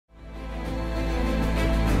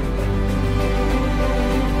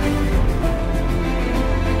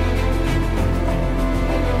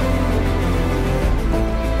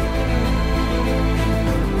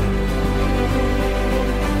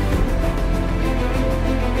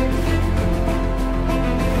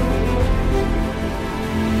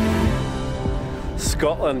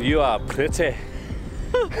Scotland, you are pretty.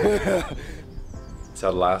 It's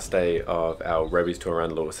our last day of our Rabbies tour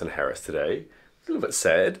around Lewis and Harris today. A little bit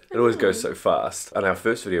sad. It always goes so fast. On our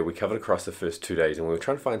first video, we covered across the first 2 days and we were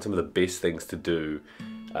trying to find some of the best things to do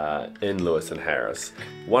in Lewis and Harris.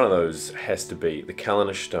 One of those has to be the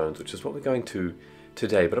Callanish Stones, which is what we're going to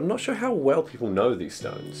today, but I'm not sure how well people know these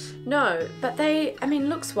stones. No, but they, I mean,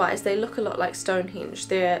 looks-wise, they look a lot like Stonehenge.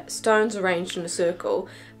 They're stones arranged in a circle,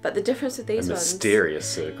 but the difference with these ones... A mysterious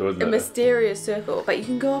circle, isn't it? A mysterious circle, but you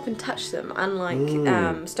can go up and touch them,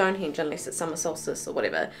 unlike Stonehenge, unless it's summer solstice or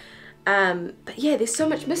whatever. But yeah, there's so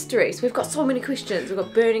much mystery, so we've got so many questions. We've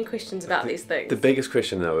got burning questions about these things. The biggest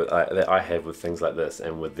question, though, that I have with things like this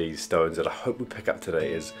and with these stones that I hope we pick up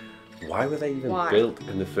today is, why were they even built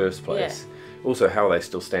in the first place? Yeah. Also, how are they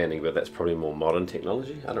still standing? But that's probably more modern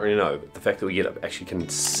technology. I don't really know. But the fact that we get up actually can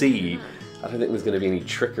see, I don't think there's going to be any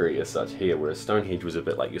trickery as such here. Whereas Stonehenge was a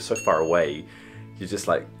bit like you're so far away, you're just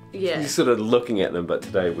like you're sort of looking at them. But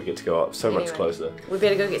today we get to go up so much closer. We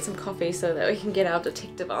better go get some coffee so that we can get our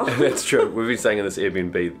detective on. That's true. We've been staying in this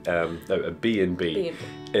Airbnb, a B&B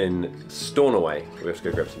in Stornoway. We have to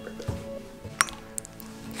go grab some breakfast.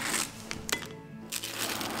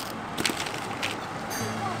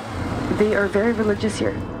 They are very religious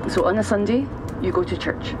here. So on a Sunday, you go to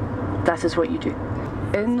church. That is what you do.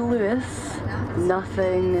 In Lewis,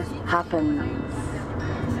 nothing happens.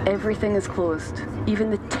 Everything is closed.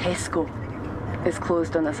 Even the Tesco is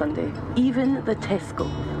closed on a Sunday. Even the Tesco.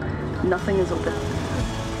 Nothing is open.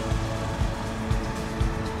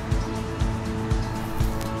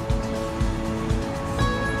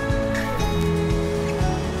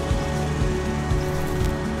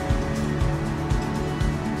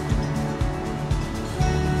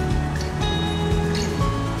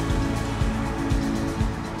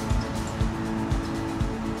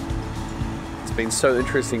 It's been so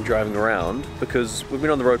interesting driving around because we've been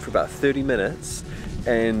on the road for about 30 minutes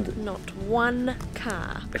and not one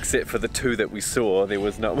car. Except for the two that we saw, there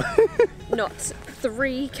was not not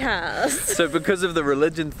 3 cars. So because of the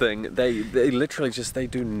religion thing, they literally just, they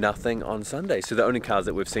do nothing on Sunday. So the only cars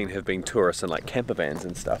that we've seen have been tourists and like camper vans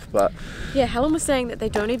and stuff. But yeah, Helen was saying that they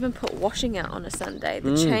don't even put washing out on a Sunday.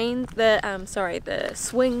 The the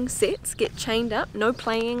swing sets get chained up, no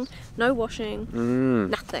playing, no washing,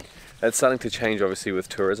 nothing. It's starting to change, obviously, with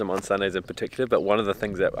tourism on Sundays in particular, but one of the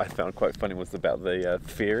things that I found quite funny was about the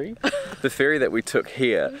ferry. The ferry that we took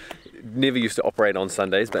here never used to operate on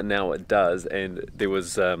Sundays, but now it does, and there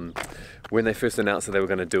was, when they first announced that they were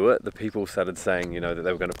going to do it, the people started saying, you know, that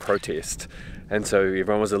they were going to protest, and so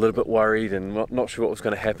everyone was a little bit worried and not sure what was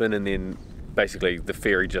going to happen, and then basically the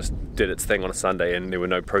ferry just did its thing on a Sunday and there were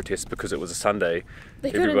no protests because it was a Sunday.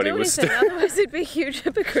 They couldn't do anything, otherwise they'd be huge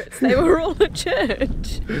hypocrites. They were all at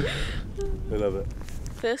church. I love it.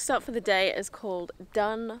 First stop for the day is called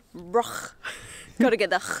Doune Broch. Got to get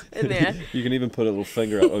the in there. You can even put a little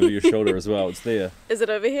finger up over your shoulder as well. It's there. Is it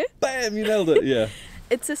over here? Bam! You nailed it. Yeah.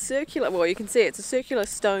 It's a circular, well you can see it's a circular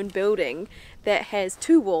stone building that has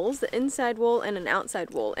 2 walls, the inside wall and an outside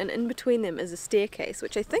wall, and in between them is a staircase,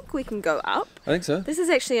 which I think we can go up. I think so. This is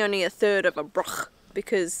actually only a third of a broch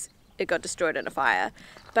because it got destroyed in a fire.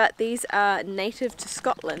 But these are native to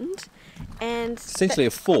Scotland and... essentially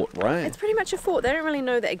a fort, right? It's pretty much a fort. They don't really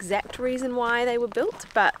know the exact reason why they were built,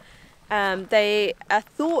 but they are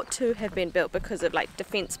thought to have been built because of like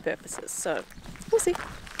defence purposes, so we'll see.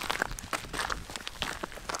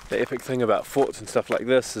 The epic thing about forts and stuff like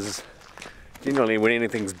this is generally when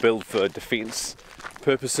anything's built for defence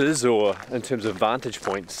purposes or in terms of vantage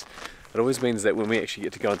points, it always means that when we actually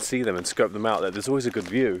get to go and see them and scope them out, that there's always a good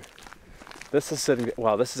view. This is sitting,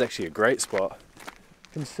 wow, this is actually a great spot.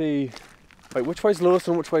 You can see, wait, which way's Lewis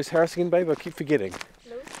and which way's Harris again, babe? I keep forgetting.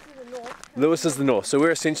 Lewis is the north. Lewis is the north, so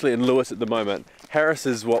we're essentially in Lewis at the moment. Harris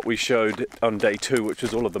is what we showed on day 2, which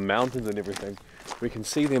is all of the mountains and everything. We can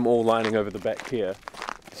see them all lining over the back here.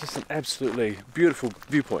 It's just an absolutely beautiful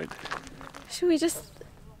viewpoint. Should we just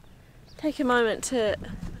take a moment to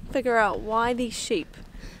figure out why these sheep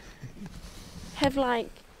have like...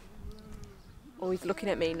 Oh, he's looking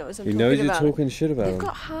at me, knows I'm talking about. He knows you're talking shit about They've him.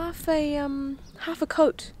 got half a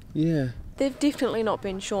coat. Yeah. They've definitely not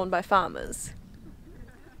been shorn by farmers.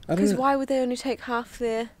 Because why would they only take half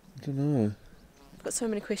their... I don't know. I've got so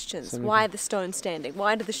many questions. Why are the stones standing?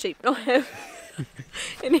 Why do the sheep not have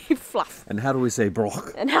any fluff? And how do we say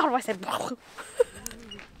broch? And how do I say broch?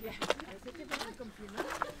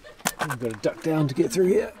 I've got to duck down to get through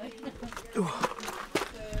here.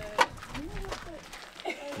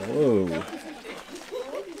 Whoa.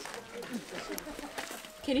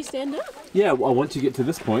 Can you stand up? Yeah, well, once you get to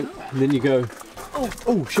this point, and then you go,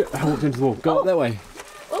 oh shit, I walked into the wall. Go up that way.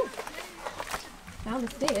 Oh. Down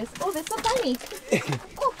the stairs. Oh, they're so tiny.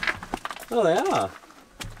 Oh, they are.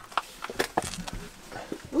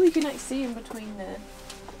 Oh, you can like see in between the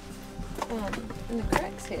in the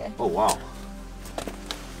cracks here. Oh, wow.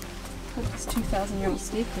 Look, it's 2,000-year-old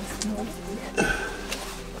staircase.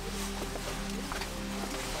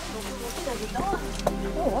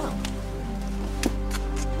 Oh, wow.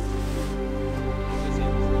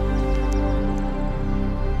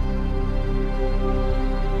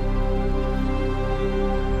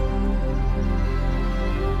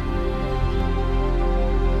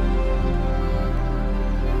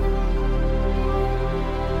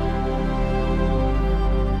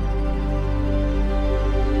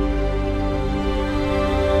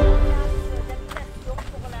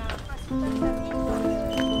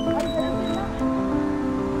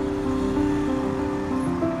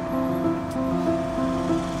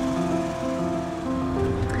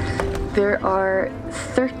 There are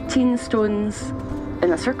 13 stones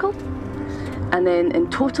in a circle, and then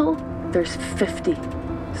in total there's 50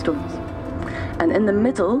 stones. And in the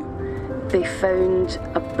middle they found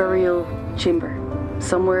a burial chamber,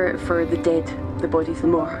 somewhere for the dead, the bodies, the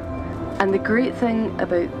more. And the great thing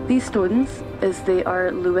about these stones is they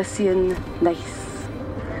are Lewisian gneiss.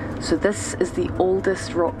 So this is the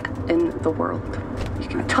oldest rock in the world. You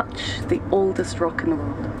can touch the oldest rock in the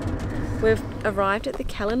world. We've arrived at the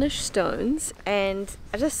Callanish Stones, and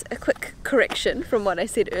just a quick correction from what I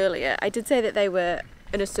said earlier. I did say that they were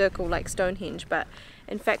in a circle like Stonehenge, but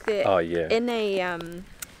in fact they're in a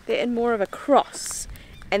they're in more of a cross,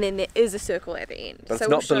 and then there is a circle at the end. But so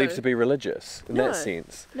it's not believed to be religious in that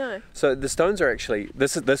sense. No. So the stones are actually,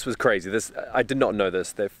 this was crazy. I did not know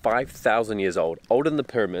this. They're 5,000 years old, older than the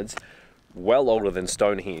pyramids, well older than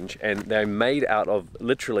Stonehenge, and they're made out of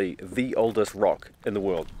literally the oldest rock in the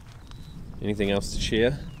world. Anything else to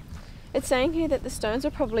share? It's saying here that the stones were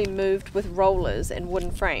probably moved with rollers and wooden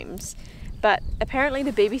frames, but apparently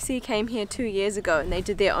the BBC came here 2 years ago and they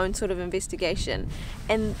did their own sort of investigation,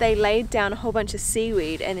 and they laid down a whole bunch of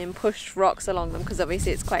seaweed and then pushed rocks along them because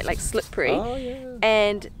obviously it's quite like slippery. Oh, yeah.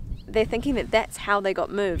 And they're thinking that that's how they got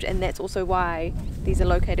moved, and that's also why these are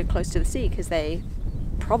located close to the sea, because they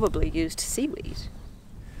probably used seaweed.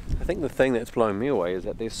 I think the thing that's blowing me away is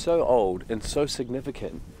that they're so old and so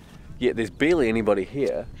significant, yet there's barely anybody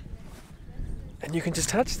here, and you can just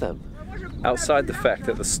touch them. Outside the fact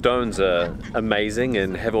that the stones are amazing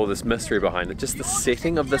and have all this mystery behind it, just the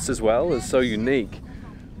setting of this as well is so unique.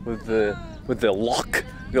 With the loch,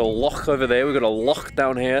 we've got a loch over there, we've got a loch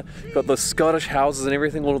down here, we've got the Scottish houses and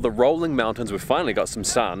everything, all of the rolling mountains. We've finally got some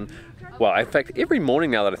sun. Well, in fact, every morning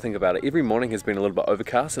now that I think about it, every morning has been a little bit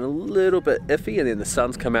overcast and a little bit iffy, and then the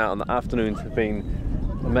sun's come out and the afternoons have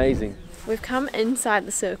been amazing. We've come inside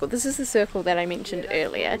the circle. This is the circle that I mentioned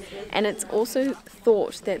earlier, and it's also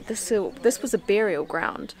thought that this was a burial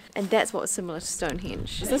ground, and that's what was similar to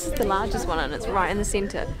Stonehenge. This is the largest one, and it's right in the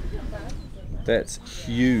centre. That's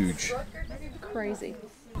huge. Crazy.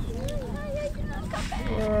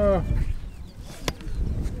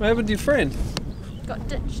 What happened to your friend? Got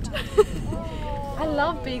ditched. I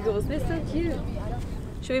love beagles, they're so cute.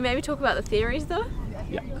 Should we maybe talk about the theories though?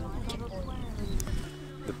 Yeah.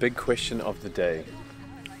 The big question of the day.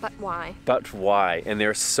 But why? But why? And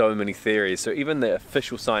there are so many theories. So even the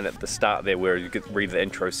official sign at the start there where you could read the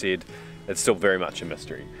intro said it's still very much a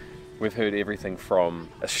mystery. We've heard everything from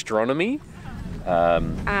astronomy.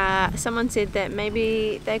 Someone said that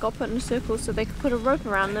maybe they got put in a circle so they could put a rope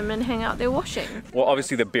around them and hang out their washing. Well,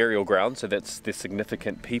 obviously the burial ground, so that's the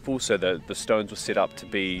significant people, so the stones were set up to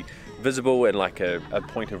be visible and like a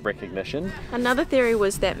point of recognition. Another theory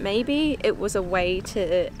was that maybe it was a way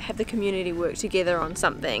to have the community work together on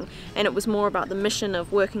something, and it was more about the mission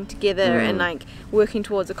of working together and like working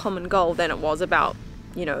towards a common goal than it was about,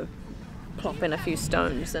 you know, plopping a few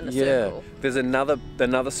stones in a circle. There's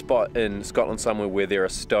another spot in Scotland somewhere where there are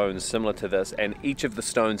stones similar to this, and each of the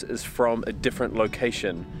stones is from a different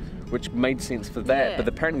location, which made sense for that. But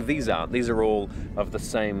apparently these aren't. These are all of the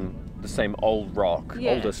same old rock,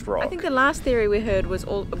 oldest rock. I think the last theory we heard was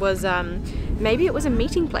maybe it was a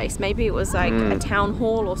meeting place. Maybe it was like a town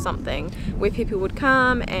hall or something where people would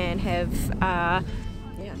come and have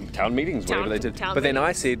town meetings, whatever they did. But then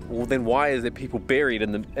I said, well, then why is there people buried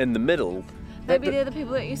in the middle? Maybe they're the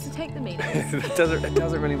people that used to take the meetings. It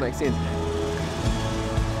doesn't really make sense.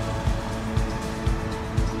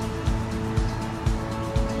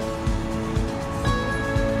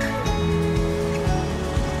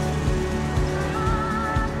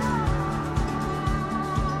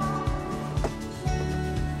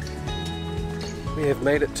 We have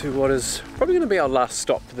made it to what is probably going to be our last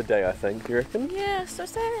stop for the day, I think. Do you reckon? Yeah, so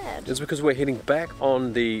sad. It's because we're heading back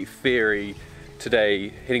on the ferry today,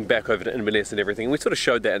 heading back over to Inverness and everything. And we sort of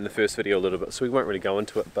showed that in the first video a little bit, so we won't really go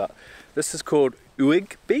into it, but this is called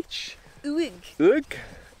Uig Beach. Uig. Uig.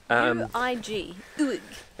 U-I-G. Uig.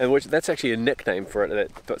 And that's actually a nickname for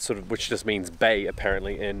it, which just means bay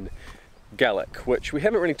apparently in Gaelic, which we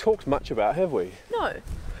haven't really talked much about, have we? No.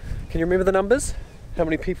 Can you remember the numbers? How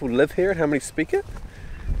many people live here and how many speak it?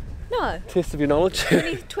 No. Test of your knowledge.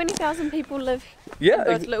 20,000 people live in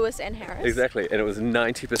both Lewis and Harris. Exactly, and it was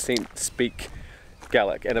 90% speak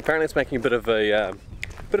Gaelic, and apparently it's making a bit of a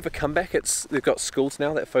comeback. They've got schools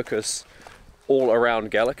now that focus all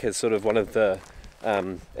around Gaelic as sort of one of the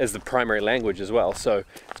as the primary language as well. So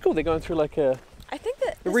it's cool. They're going through like I think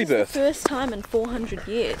that this rebirth. is the first time in 400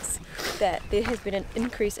 years that there has been an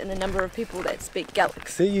increase in the number of people that speak Gaelic.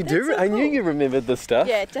 See, you do. So I cool. knew you remembered this stuff.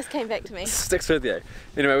 Yeah, it just came back to me. Sticks with you.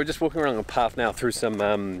 Anyway, we're just walking along a path now through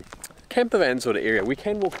some camper van sort of area. We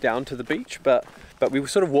can walk down to the beach, but we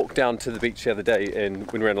sort of walked down to the beach the other day when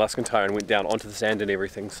we were in Luscantire and went down onto the sand and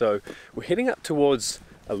everything. So we're heading up towards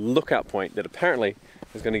a lookout point that apparently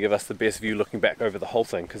is going to give us the best view looking back over the whole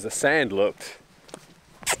thing, because the sand looked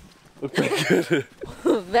pretty good.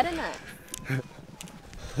 Very nice.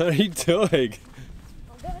 What are you doing?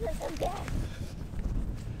 I'm giving it some gas.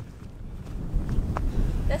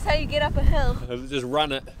 That's how you get up a hill. Just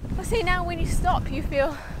run it. Well, see, now when you stop, you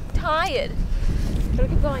feel tired. Gotta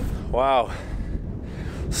keep going. Wow.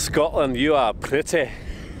 Scotland, you are pretty.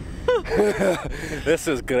 This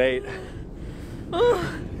is great.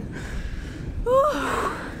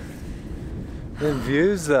 The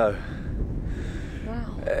views though. Wow.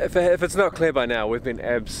 If it's not clear by now, we've been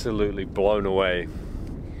absolutely blown away.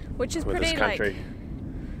 Which is with pretty this country.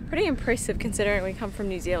 Pretty impressive considering we come from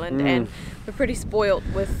New Zealand and we're pretty spoilt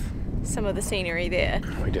with some of the scenery there.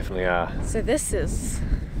 We definitely are. So this is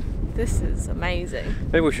amazing.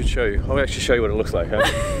 Maybe we should show you. I'll actually show you what it looks like,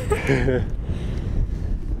 huh?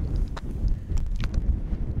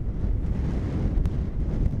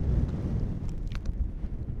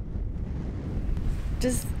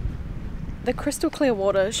 Does the crystal clear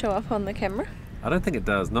water show up on the camera? I don't think it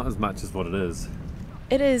does, not as much as what it is.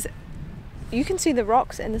 It is. You can see the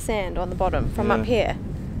rocks and the sand on the bottom from up here.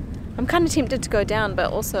 I'm kind of tempted to go down,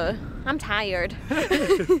 but also I'm tired.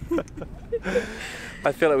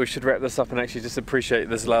 I feel like we should wrap this up and actually just appreciate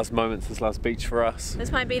this last beach for us.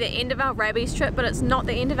 This might be the end of our Rabbies trip, but it's not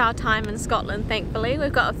the end of our time in Scotland, thankfully.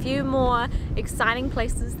 We've got a few more exciting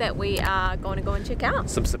places that we are going to go and check out.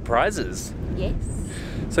 Some surprises. Yes.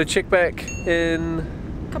 So check back in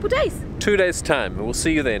a couple days. 2 days time, and we'll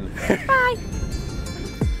see you then. Bye.